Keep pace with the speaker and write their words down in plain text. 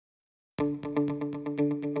Hello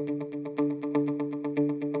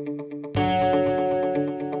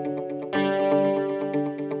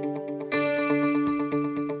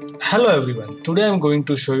everyone, today I'm going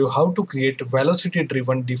to show you how to create velocity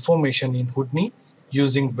driven deformation in Houdini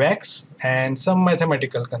using wax and some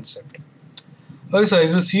mathematical concept. Okay, so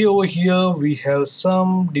as you see over here, we have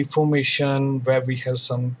some deformation where we have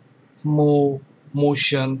some more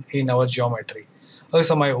motion in our geometry. Okay,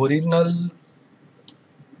 so my original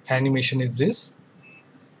animation is this,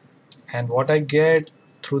 and what I get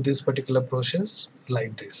through this particular process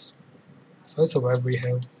like this. Okay, so where we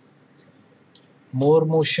have more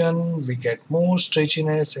motion, we get more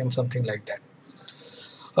stretchiness and something like that.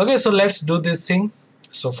 Okay, so let's do this thing.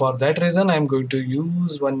 So for that reason, I'm going to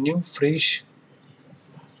use one new fresh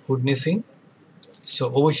Houdini scene.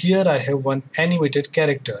 So over here, I have one animated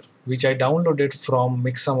character which I downloaded from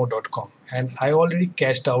mixamo.com, and I already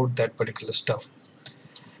cached out that particular stuff.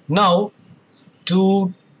 Now,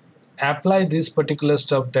 to apply this particular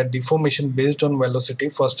stuff, that deformation based on velocity,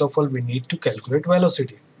 first of all, we need to calculate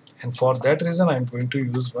velocity. And for that reason, I'm going to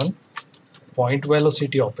use one point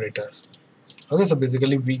velocity operator. Okay, so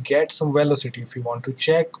basically we get some velocity. If you want to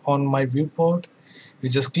check on my viewport, you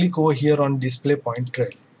just click over here on display point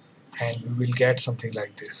trail and we will get something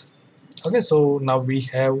like this. Okay, so now we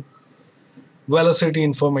have velocity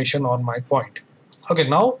information on my point. Okay,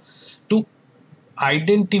 now to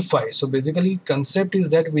identify, so basically concept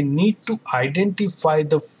is that we need to identify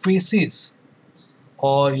the faces,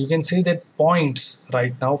 or you can say that points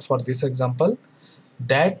right now for this example,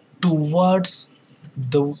 that towards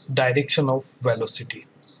the direction of velocity.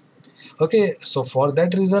 Okay, so for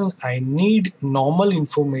that reason I need normal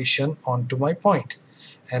information onto my point,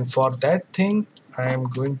 and for that thing I am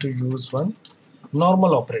going to use one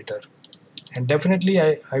normal operator, and definitely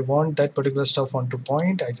I want that particular stuff onto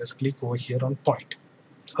point. I just click over here on point.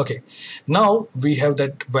 Okay, now we have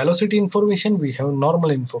that velocity information, we have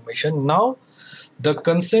normal information. Now the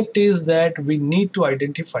concept is that we need to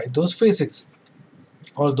identify those faces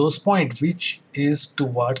or those points which is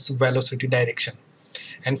towards velocity direction,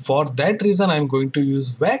 and for that reason I'm going to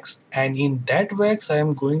use wax, and in that wax I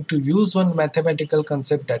am going to use one mathematical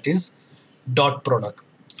concept, that is dot product.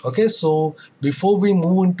 Okay, so before we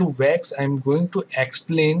move into wax, I'm going to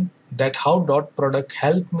explain that how dot product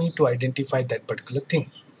help me to identify that particular thing,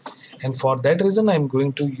 and for that reason I'm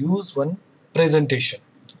going to use one presentation.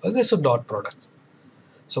 Okay, so dot product.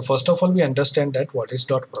 So first of all, we understand that what is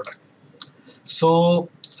dot product. So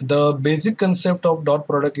the basic concept of dot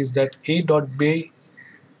product is that A dot B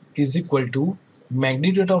is equal to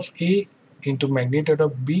magnitude of A into magnitude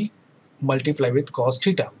of B multiplied with cos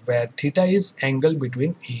theta, where theta is angle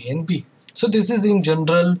between A and B. So this is in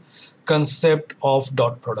general concept of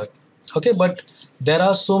dot product. Okay, but there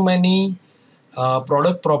are so many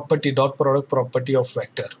product property, dot product property of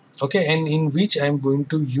vector. Okay, and in which I am going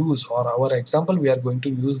to use, or our example we are going to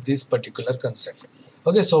use this particular concept.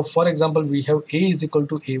 Okay, so for example we have A is equal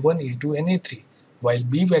to A1, A2 and A3, while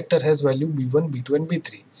B vector has value B1, B2 and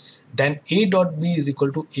B3. Then A dot B is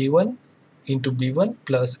equal to A1 into B1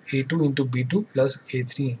 plus A2 into B2 plus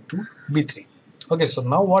A3 into B3. Okay, so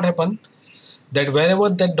now what happened, that wherever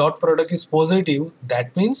that dot product is positive,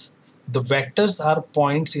 that means the vectors are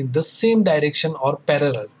points in the same direction or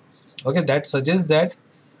parallel. Okay, that suggests that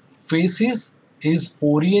faces is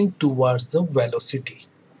orient towards the velocity.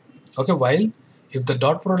 Okay, while if the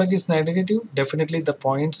dot product is negative, definitely the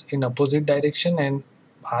points in opposite direction and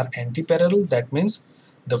are anti-parallel, that means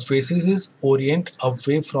the faces is orient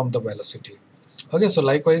away from the velocity. Okay, so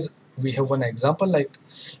likewise we have one example, like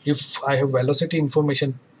if I have velocity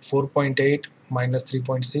information 4.8 minus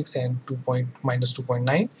 3.6 and 2 minus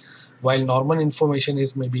 2.9, while normal information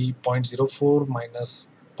is maybe 0.04 minus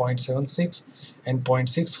 0.76 and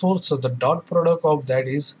 0.64, so the dot product of that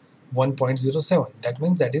is 1.07. That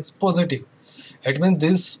means that is positive. It means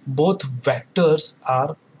these both vectors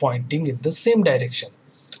are pointing in the same direction.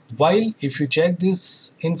 While if you check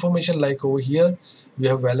this information, like over here we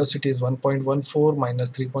have velocity is 1.14 minus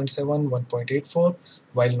 3.7, 1.84,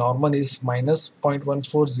 while normal is minus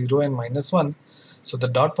 0.140 and minus 1. So the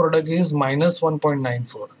dot product is minus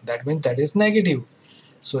 1.94. That means that is negative.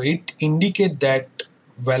 So it indicates that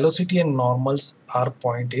velocity and normals are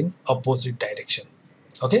point in opposite direction.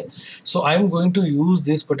 Okay, so I am going to use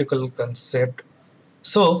this particular concept.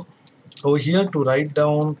 So over here to write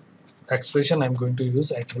down expression, I'm going to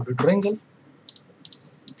use attribute triangle.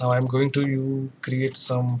 Now I'm going to create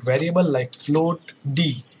some variable like float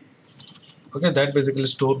d. Okay, that basically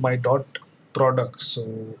store my dot product.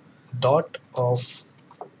 So dot of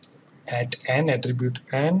at n attribute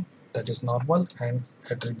n, that is normal, and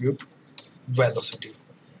attribute velocity.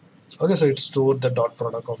 Okay, so it stored the dot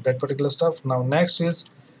product of that particular stuff. Now next is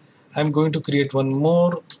I'm going to create one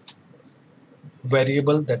more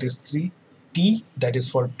variable, that is 3t, that is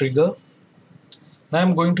for trigger. Now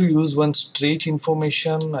I'm going to use one stretch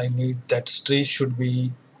information. I need that stretch should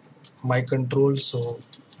be my control, so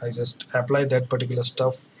I just apply that particular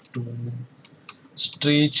stuff to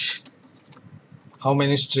stretch how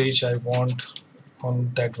many stretch I want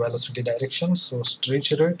on that velocity direction. So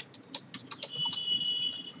stretch rate,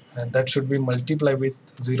 and that should be multiplied with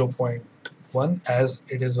 0.1, as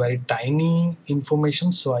it is very tiny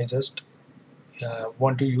information, so I just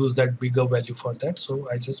want to use that bigger value for that, so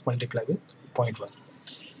I just multiply with 0.1.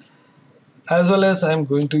 As well as I'm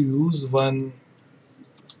going to use one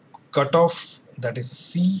cutoff, that is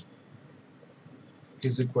C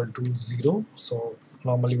is equal to 0. So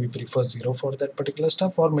normally we prefer 0 for that particular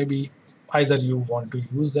stuff, or maybe either you want to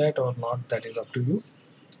use that or not, that is up to you.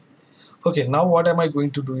 Okay, now what am I going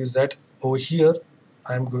to do is that over here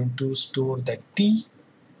I'm going to store that T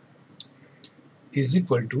is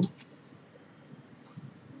equal to,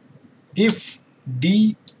 if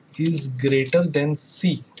D is greater than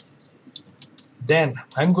C, then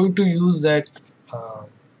I'm going to use that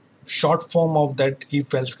short form of that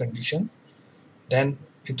if else condition. Then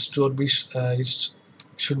it should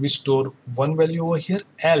be stored one value over here,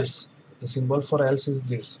 else the symbol for else is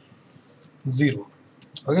this 0.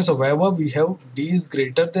 Okay, so wherever we have D is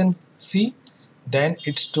greater than C, then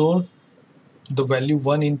it stores the value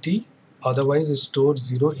 1 in T, otherwise it stores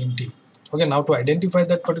 0 in T. Okay, now to identify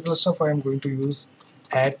that particular stuff, I am going to use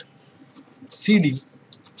at CD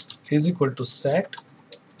is equal to set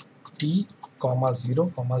T comma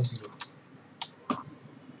 0 comma 0.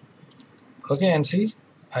 Okay, and see,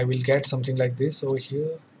 I will get something like this over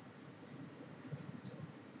here.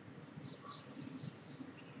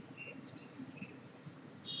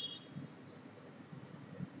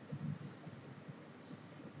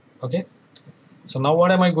 Okay, so now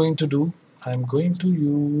what am I going to do? I'm going to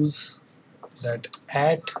use that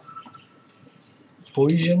at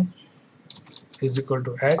position is equal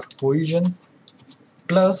to at position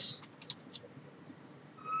plus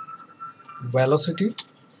velocity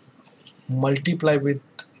multiply with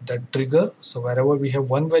the trigger. So wherever we have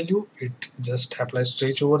one value, it just applies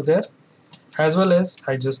stretch over there, as well as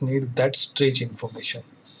I just need that stretch information,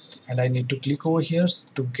 and I need to click over here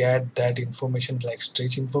to get that information like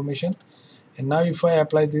stretch information. And now if I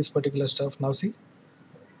apply this particular stuff, now see,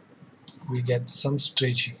 we get some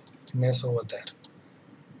stretchiness over there.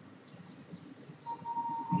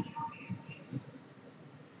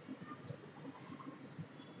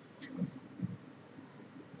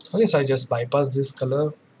 Okay, so I just bypass this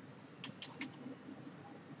color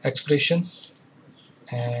expression,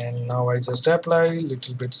 and now I just apply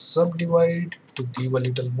little bit subdivide to give a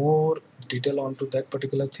little more detail onto that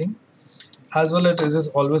particular thing. As well, it is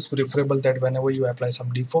always preferable that whenever you apply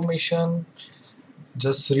some deformation,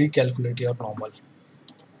 just recalculate your normal.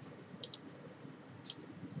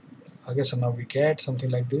 Okay, so now we get something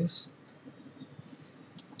like this.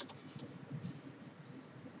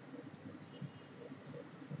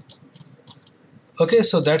 Okay,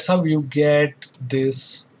 so that's how you get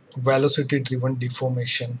this velocity driven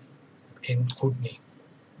deformation in Houdini.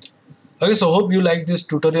 Okay, so hope you like this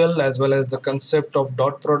tutorial as well as the concept of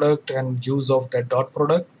dot product and use of that dot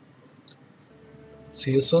product.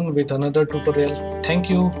 See you soon with another tutorial.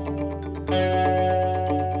 Thank you.